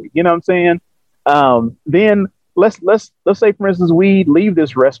of really, you know what I'm saying? Then let's say, for instance, we leave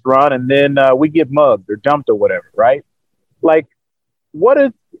this restaurant and then we get mugged or jumped or whatever, right? Like, what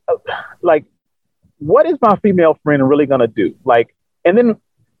is my female friend really gonna do? Like, and then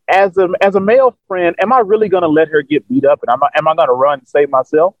as a male friend, am I really gonna let her get beat up? And am I gonna run and save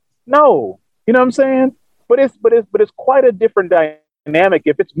myself? No, you know what I'm saying? But it's quite a different dynamic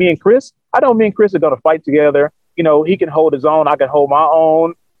if it's me and Chris. I know me and Chris are gonna fight together. He can hold his own. I can hold my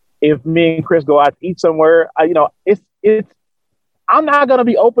own. If me and Chris go out to eat somewhere, I'm not gonna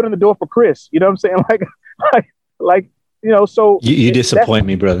be opening the door for Chris. You know what I'm saying? So you disappoint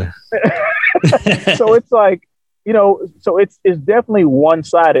me, brother. So it's like, so it's definitely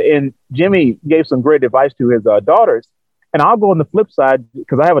one-sided. And Jimmy gave some great advice to his daughters. And I'll go on the flip side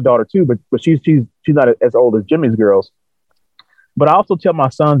because I have a daughter too, but she's not as old as Jimmy's girls. But I also tell my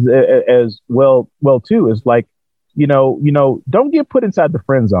sons as well too, is like, don't get put inside the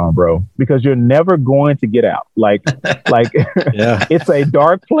friend zone, bro, because you're never going to get out. Like, yeah. It's a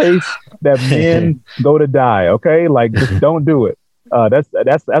dark place that men go to die. Okay. Like, just don't do it.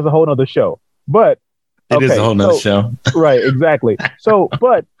 That's a whole nother show. But it is a whole nother show. Right, exactly. So,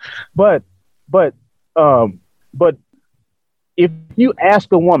 but if you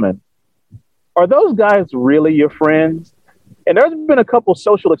ask a woman, are those guys really your friends? And there's been a couple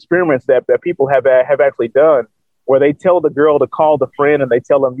social experiments that people have actually done where they tell the girl to call the friend and they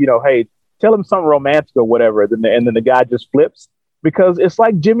tell them, hey, tell him something romantic or whatever. And then the guy just flips, because it's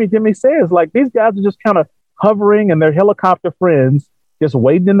like Jimmy says, like, these guys are just kind of hovering and they're helicopter friends, just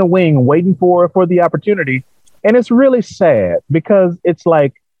waiting in the wing, waiting for the opportunity. And it's really sad because it's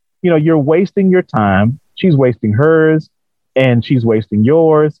like, you're wasting your time. She's wasting hers and she's wasting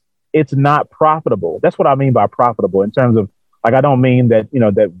yours. It's not profitable. That's what I mean by profitable in terms of, like, I don't mean that,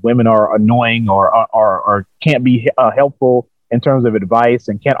 that women are annoying or can't be helpful in terms of advice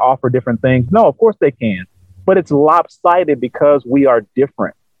and can't offer different things. No, of course they can. But it's lopsided because we are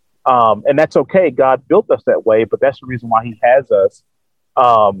different. And that's okay. God built us that way, but that's the reason why he has us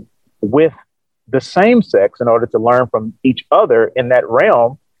with the same sex in order to learn from each other in that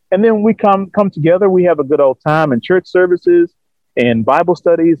realm. And then we come together. We have a good old time in church services and Bible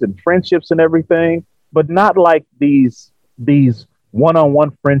studies and friendships and everything, but not like these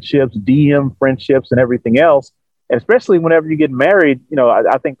one-on-one friendships, DM friendships and everything else. And especially whenever you get married,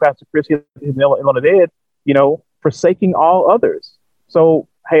 I think Pastor Chris hit on the head, forsaking all others. So,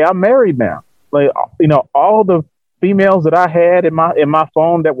 hey, I'm married now. Like, all the females that I had in my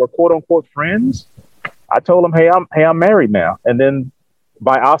phone that were quote unquote friends, I told them, hey, I'm married now. And then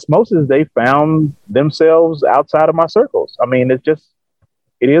by osmosis, they found themselves outside of my circles. I mean, it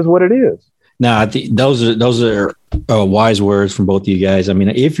is what it is. No, I think those are wise words from both of you guys. I mean,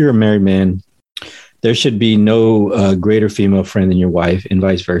 if you're a married man, there should be no greater female friend than your wife, and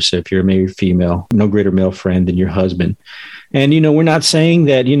vice versa. If you're a married female, no greater male friend than your husband. And, we're not saying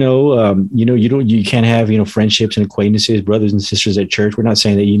that, you can't have, friendships and acquaintances, brothers and sisters at church. We're not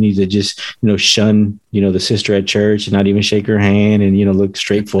saying that you need to just, shun, the sister at church and not even shake her hand and, look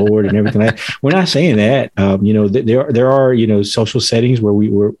straight forward and everything like that. We're not saying that. There are, social settings where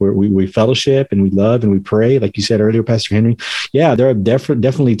we fellowship and we love and we pray, like you said earlier, Pastor Henry. Yeah, there are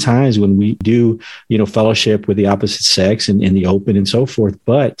definitely times when we do, fellowship with the opposite sex and in the open and so forth.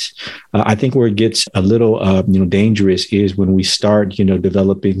 But I think where it gets a little, dangerous is when we start,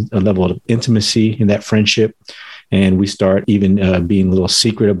 developing a level of intimacy in that friendship, and we start even being a little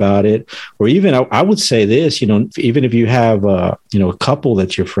secret about it. Or even, I would say this, even if you have, a couple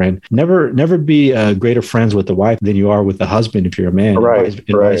that's your friend, never be greater friends with the wife than you are with the husband if you're a man, right,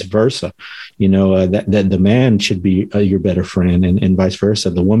 and vice versa. That the man should be your better friend, and vice versa.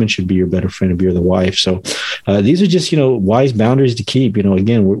 The woman should be your better friend if you're the wife. So these are just, wise boundaries to keep.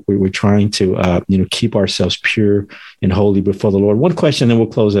 Again, we're trying to, keep ourselves pure and holy before the Lord. One question, then we'll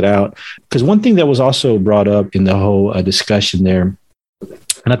close it out. Because one thing that was also brought up in the whole discussion there,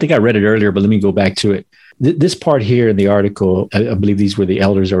 and I think I read it earlier, but let me go back to it. This part here in the article, I believe these were the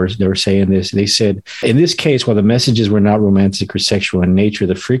elders that were saying this. They said, in this case, while the messages were not romantic or sexual in nature,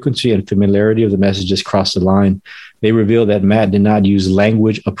 the frequency and familiarity of the messages crossed the line. They revealed that Matt did not use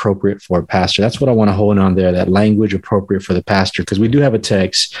language appropriate for a pastor. That's what I want to hold on there, that language appropriate for the pastor, because we do have a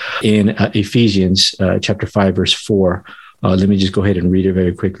text in Ephesians chapter 5, verse 4. Let me just go ahead and read it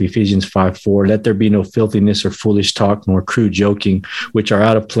very quickly. Ephesians 5:4. Let there be no filthiness or foolish talk, nor crude joking, which are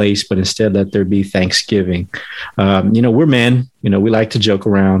out of place, but instead let there be thanksgiving. We're men. We like to joke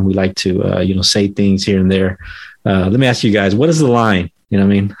around. We like to, say things here and there. Let me ask you guys, what is the line?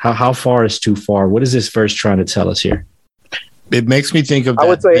 How far is too far? What is this verse trying to tell us here? It makes me think of. I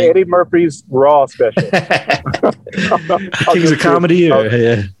would say Eddie Murphy's Raw special. Kings of Comedy.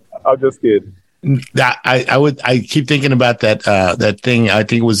 I'm just kidding. I keep thinking about that thing. I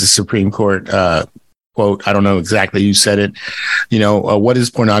think it was the Supreme Court quote. I don't know exactly who said it. What is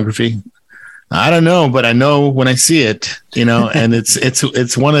pornography? I don't know, but I know when I see it. And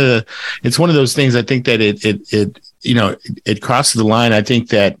it's one of those things. I think that it crosses the line. I think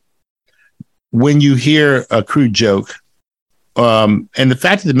that when you hear a crude joke, and the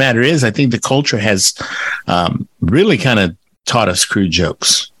fact of the matter is, I think the culture has really kind of taught us crude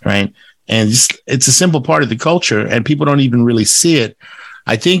jokes, right? And it's a simple part of the culture, and people don't even really see it.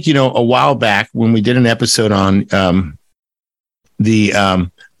 I think, a while back when we did an episode on the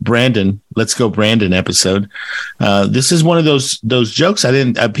Brandon, Let's Go Brandon episode, this is one of those jokes.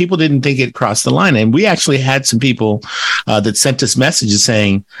 People didn't think it crossed the line. And we actually had some people that sent us messages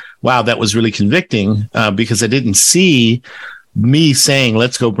saying, wow, that was really convicting because I didn't see me saying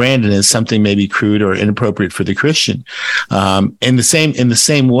 "Let's go, Brandon" is something maybe crude or inappropriate for the Christian. In the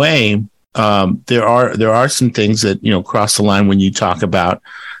same way, there are some things that cross the line when you talk about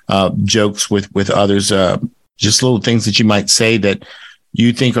jokes with others. just little things that you might say that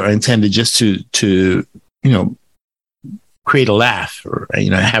you think are intended just to create a laugh or,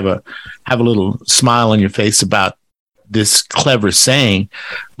 have a little smile on your face about this clever saying,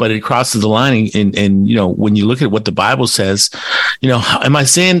 but it crosses the line. And when you look at what the Bible says, am I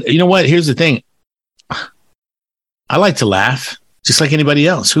saying, what? Here's the thing. I like to laugh just like anybody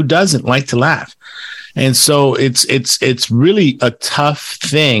else. Who doesn't like to laugh? And so it's really a tough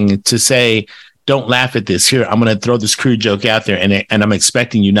thing to say, don't laugh at this. Here, I'm going to throw this crude joke out there, and I'm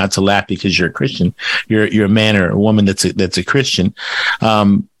expecting you not to laugh because you're a Christian. You're a man or a woman that's a Christian.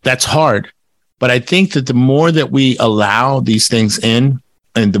 That's hard. But I think that the more that we allow these things in,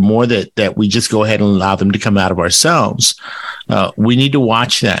 and the more that we just go ahead and allow them to come out of ourselves, we need to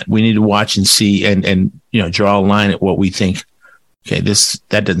watch that. We need to watch and see, and draw a line at what we think. Okay,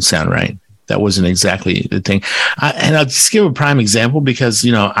 that doesn't sound right. That wasn't exactly the thing. And I'll just give a prime example because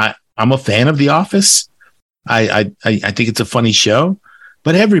I'm a fan of The Office. I think it's a funny show,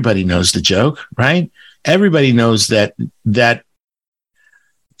 but everybody knows the joke, right? Everybody knows that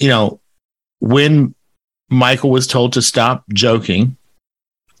when Michael was told to stop joking,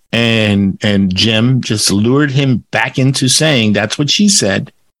 and Jim just lured him back into saying that's what she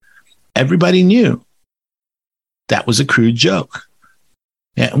said, everybody knew that was a crude joke.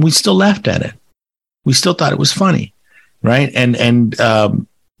 Yeah, and we still laughed at it. We still thought it was funny, right? And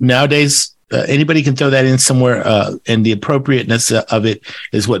nowadays, anybody can throw that in somewhere, and the appropriateness of it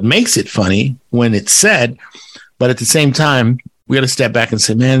is what makes it funny when it's said. But at the same time, we got to step back and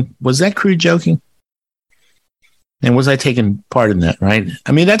say, man, was that crude joking? And was I taking part in that, right?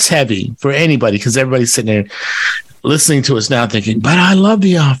 I mean, that's heavy for anybody because everybody's sitting there listening to us now thinking, but I love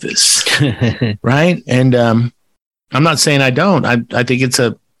The Office, right? And I'm not saying I don't. I think it's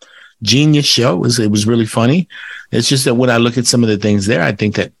a genius show. It was really funny. It's just that when I look at some of the things there, I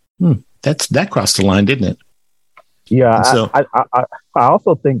think that that crossed the line, didn't it? Yeah. So I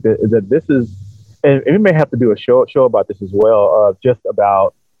also think that this is, and we may have to do a show about this as well, just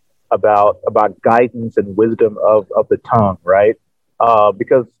about guidance and wisdom of the tongue, right?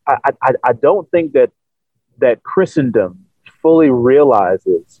 Because I don't think that Christendom fully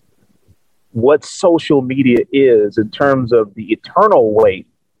realizes what social media is in terms of the eternal weight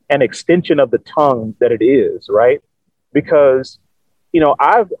and extension of the tongue that it is, right? Because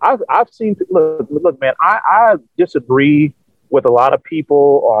I've seen, look, man, I disagree with a lot of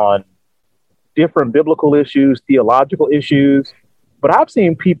people on different biblical issues, theological issues, but I've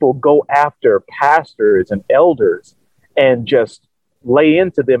seen people go after pastors and elders and just lay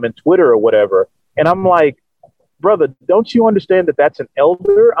into them in Twitter or whatever. And I'm like, brother, don't you understand that that's an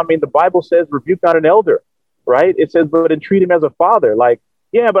elder? I mean, the Bible says rebuke not an elder, right? It says, but entreat him as a father. Like,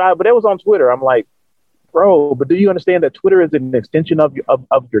 yeah, but that was on Twitter. I'm like, bro, but do you understand that Twitter is an extension of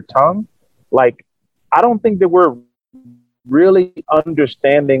your tongue? Like, I don't think that we're really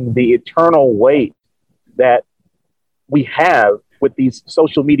understanding the eternal weight that we have with these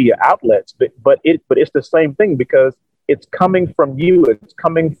social media outlets. But it's the same thing because it's coming from you. It's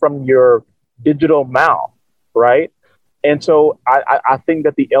coming from your digital mouth, right? And so I think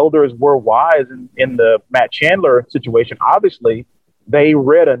that the elders were wise in the Matt Chandler situation. Obviously, they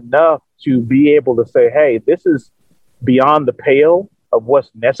read enough to be able to say, hey, this is beyond the pale of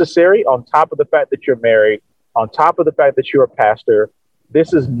what's necessary, on top of the fact that you're married, on top of the fact that you're a pastor.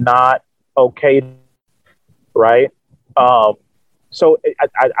 This is not okay, right? So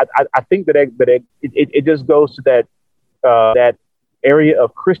I think that it just goes to that area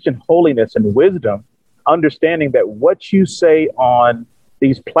of Christian holiness and wisdom, understanding that what you say on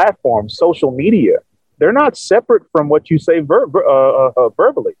these platforms, social media, they're not separate from what you say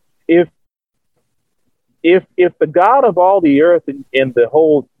verbally. If the God of all the earth and the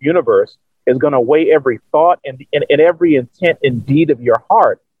whole universe is going to weigh every thought and every intent and deed of your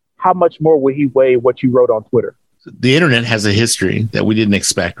heart, how much more will he weigh what you wrote on Twitter? The internet has a history that we didn't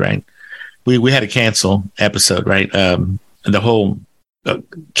expect, right? We had a cancel episode, right? The whole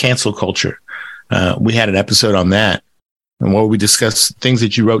cancel culture. We had an episode on that, and where we discussed things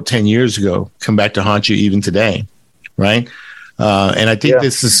that you wrote 10 years ago come back to haunt you even today, right? And I think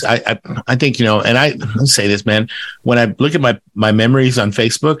this is, I think, and let's say this, man, when I look at my memories on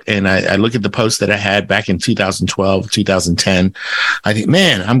Facebook and I look at the posts that I had back in 2012, 2010, I think,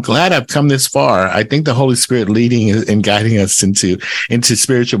 man, I'm glad I've come this far. I think the Holy Spirit leading and guiding us into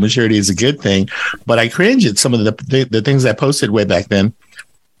spiritual maturity is a good thing, but I cringe at some of the things I posted way back then.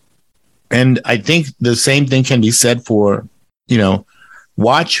 And I think the same thing can be said for,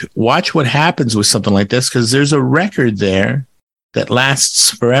 watch what happens with something like this, because there's a record there that lasts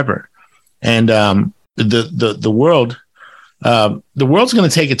forever. And the world the world's going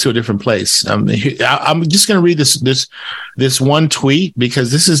to take it to a different place. I'm just going to read this one tweet,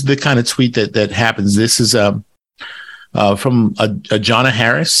 because this is the kind of tweet that happens. This is from a Jonna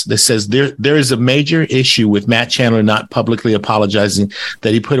Harris that says there is a major issue with Matt Chandler not publicly apologizing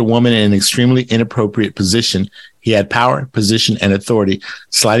that he put a woman in an extremely inappropriate position. He had power, position, and authority,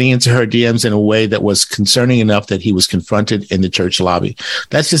 sliding into her DMs in a way that was concerning enough that he was confronted in the church lobby.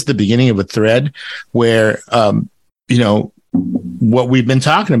 That's just the beginning of a thread where, what we've been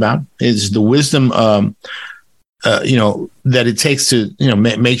talking about is the wisdom, that it takes to,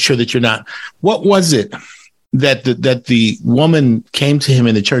 make sure that you're not. What was it that the woman came to him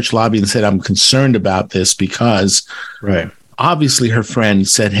in the church lobby and said, "I'm concerned about this," because obviously her friend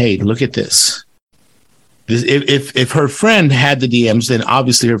said, "Hey, look at this." If her friend had the DMs, then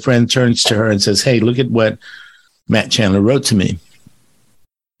obviously her friend turns to her and says, "Hey, look at what Matt Chandler wrote to me."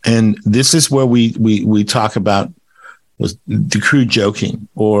 And this is where we talk about, was the crew joking,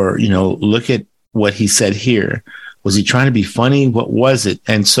 or, look at what he said here. Was he trying to be funny? What was it?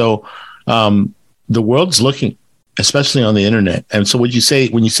 And so the world's looking, especially on the internet. And so when you say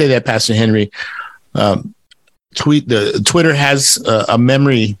that, Pastor Henry, Twitter has a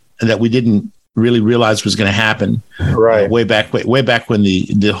memory that we didn't really realized was going to happen, right? Way back when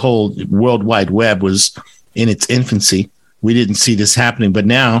the whole World Wide Web was in its infancy. We didn't see this happening, but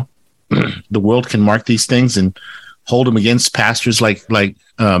now the world can mark these things and hold them against pastors like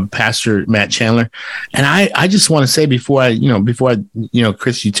Pastor Matt Chandler. And I just want to say before I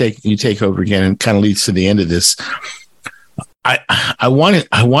Chris, you take over again, and kind of leads to the end of this. I want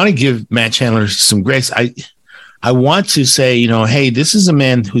to give Matt Chandler some grace. I want to say, hey, this is a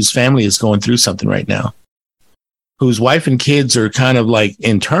man whose family is going through something right now, whose wife and kids are kind of like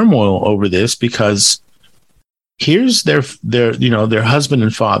in turmoil over this, because here's their husband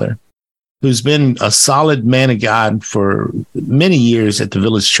and father, who's been a solid man of God for many years at the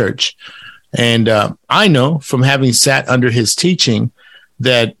Village Church. And I know from having sat under his teaching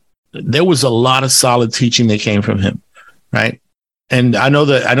that there was a lot of solid teaching that came from him. Right. And I know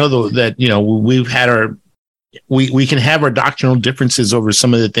that we've had we can have our doctrinal differences over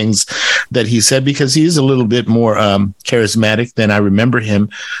some of the things that he said, because he is a little bit more charismatic than I remember him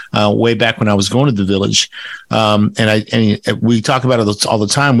way back when I was going to the Village. And we talk about it all the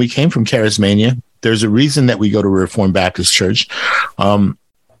time. We came from Charismania. There's a reason that we go to Reformed Baptist Church. And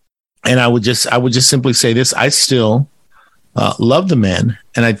I would just simply say this: I still love the man,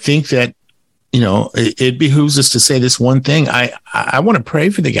 and I think that it behooves us to say this one thing. I want to pray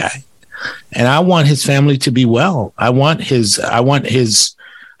for the guy. And I want his family to be well. I want his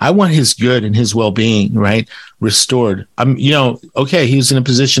good and his well-being, right, restored. Okay, he was in a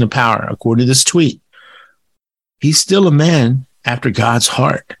position of power, according to this tweet. He's still a man after God's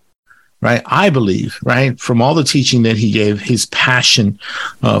heart, right? I believe, right, from all the teaching that he gave, his passion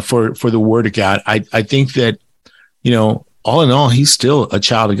for the Word of God. I think that, all in all, he's still a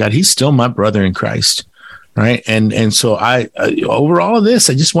child of God. He's still my brother in Christ. Right. And so over all of this,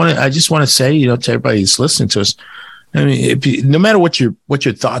 I just want to say, to everybody who's listening to us, I mean, no matter what your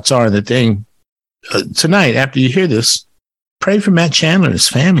thoughts are on the thing tonight, after you hear this, pray for Matt Chandler and his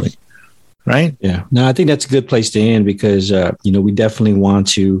family. Right. Yeah. No, I think that's a good place to end, because, we definitely want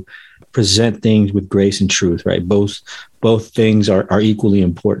to present things with grace and truth. Right. Both things are equally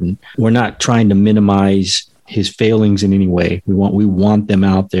important. We're not trying to minimize his failings in any way. We want them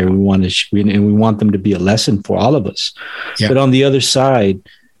out there. We want them to be a lesson for all of us. Yeah. But on the other side,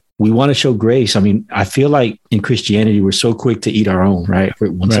 we want to show grace. I mean, I feel like in Christianity, we're so quick to eat our own, right?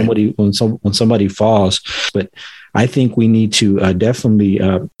 When somebody falls, but I think we need to definitely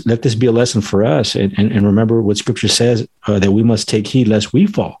let this be a lesson for us, and remember what Scripture says, that we must take heed lest we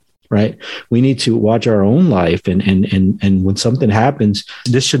fall. Right. We need to watch our own life. And when something happens,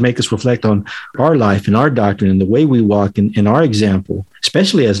 this should make us reflect on our life and our doctrine and the way we walk in our example,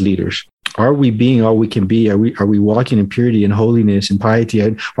 especially as leaders. Are we being all we can be? Are we walking in purity and holiness and piety?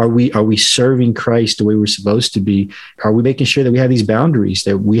 Are we serving Christ the way we're supposed to be? Are we making sure that we have these boundaries,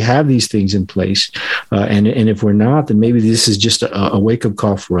 that we have these things in place? And if we're not, then maybe this is just a wake up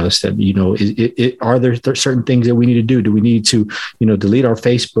call for us. That are there certain things that we need to do? Do we need to delete our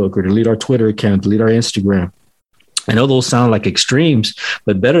Facebook or delete our Twitter account, delete our Instagram? I know those sound like extremes,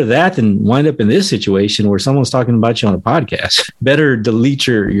 but better that than wind up in this situation where someone's talking about you on a podcast. Better delete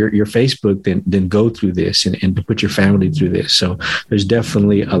your Facebook than go through this and to put your family through this. So there's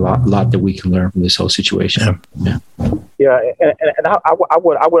definitely a lot that we can learn from this whole situation. Yeah. And I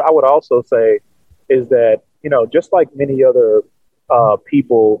would also say is that, just like many other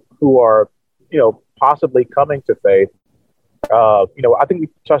people who are, possibly coming to faith, I think we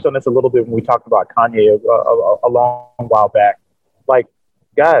touched on this a little bit when we talked about Kanye a long while back. Like,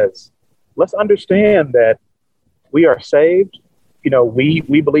 guys, let's understand that we are saved.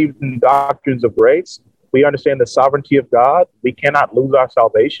 We believe in doctrines of grace. We understand the sovereignty of God. We cannot lose our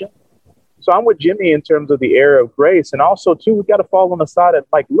salvation. So I'm with Jimmy in terms of the era of grace. And also, too, we got to fall on the side of,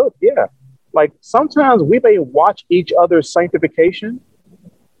 like, look, yeah, like sometimes we may watch each other's sanctification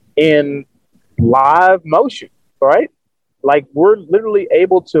in live motion, right? Like, we're literally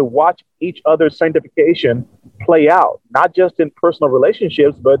able to watch each other's sanctification play out, not just in personal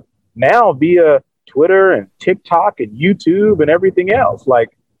relationships, but now via Twitter and TikTok and YouTube and everything else.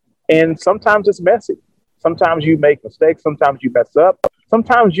 Like, and sometimes it's messy. Sometimes you make mistakes. Sometimes you mess up.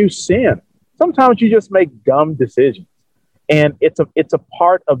 Sometimes you sin. Sometimes you just make dumb decisions. And it's a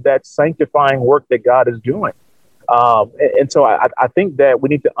part of that sanctifying work that God is doing. And so I think that we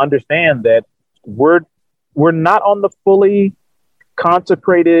need to understand that we're not on the fully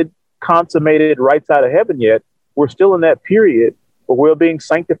consecrated, consummated right side of heaven yet. We're still in that period where we're being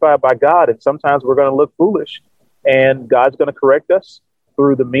sanctified by God. And sometimes we're going to look foolish. And God's going to correct us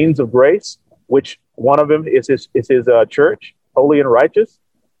through the means of grace, which one of them is his church, holy and righteous.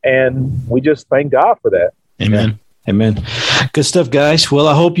 And we just thank God for that. Amen. Yeah. Amen. Good stuff, guys. Well,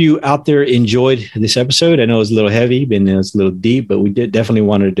 I hope you out there enjoyed this episode. I know it was a little heavy, and it was a little deep, but we definitely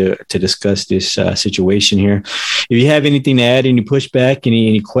wanted to discuss this situation here. If you have anything to add, any pushback,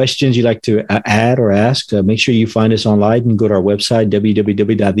 any questions you'd like to add or ask, make sure you find us online and go to our website,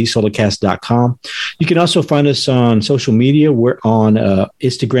 www.thesolarcast.com. You can also find us on social media. We're on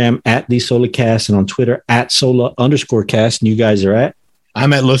Instagram at @TheSolarCast and on Twitter @Solar_cast. And you guys are at?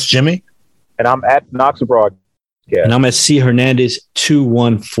 I'm at Los Jimmy. And I'm at Knox Abroad. Yeah. And I'm at C Hernandez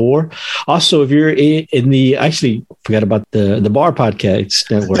 214. Also, if you're in the, actually forgot about the Bar Podcast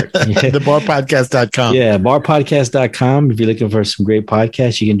Network. thebarpodcast.com. Yeah, barpodcast.com. If you're looking for some great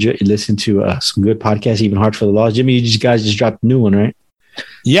podcasts, you can listen to some good podcasts, Even Heart for the Lost. Jimmy, you guys just dropped a new one, right?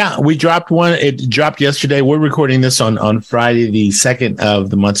 Yeah, we dropped one. It dropped yesterday. We're recording this on Friday, the 2nd of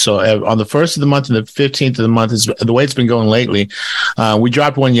the month. So on the 1st of the month and the 15th of the month is the way it's been going lately. We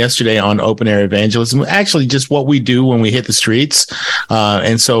dropped one yesterday on open air evangelism, actually just what we do when we hit the streets.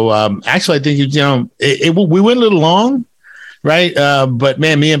 And so actually, I think, we went a little long. Right. But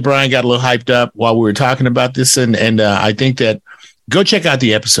man, me and Brian got a little hyped up while we were talking about this. And I think that go check out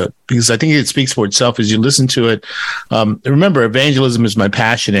the episode because I think it speaks for itself as you listen to it. Remember, evangelism is my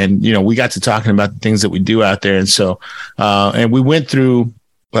passion. And, we got to talking about the things that we do out there. And so, and we went through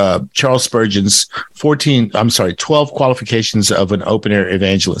Charles Spurgeon's 12 qualifications of an open air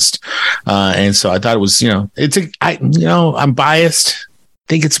evangelist. And so I thought it was, I'm biased. I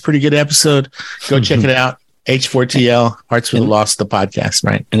think it's a pretty good episode. Go check it out. H4TL, Hearts for the Lost, the podcast,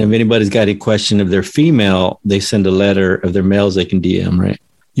 right? And if anybody's got a question, if they're female, they send a letter. If they're males, they can DM, right?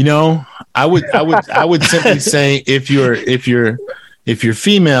 I would simply say if you're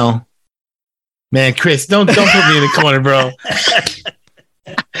female, man, Chris, don't put me in a corner, bro.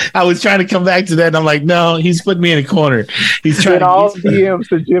 I was trying to come back to that, and I'm like, no, he's putting me in a corner. He's trying all DMs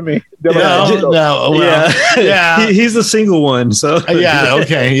to Jimmy. He's the single one, so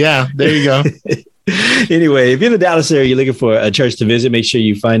okay, there you go. Anyway, if you're in the Dallas area, you're looking for a church to visit, make sure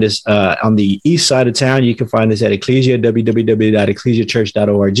you find us on the east side of town. You can find us at Ecclesia,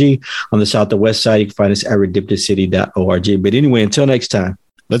 www.ecclesiachurch.org. On the south and west side, you can find us at redemptivecity.org. But anyway, until next time,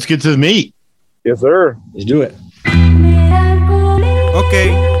 let's get to the meat. Yes, sir. Let's do it.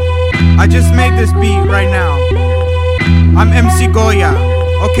 Okay, I just made this beat right now. I'm MC Goya.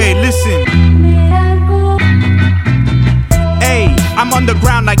 Okay, listen. Hey, I'm on the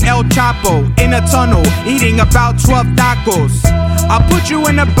ground like El Chapo, in a tunnel, eating about 12 tacos. I'll put you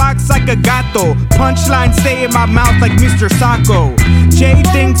in a box like a gato. Punchlines stay in my mouth like Mr. Sacco. Jay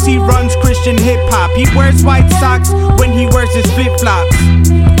thinks he runs Christian hip-hop. He wears white socks when he wears his flip-flops.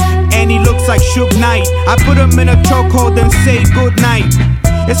 And he looks like Suge Knight. I put him in a chokehold and say goodnight.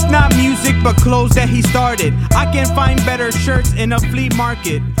 It's not music but clothes that he started. I can find better shirts in a flea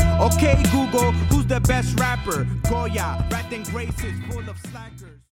market. Okay, Google, who's the best rapper? Goya, Rat and Grace is full of slackers.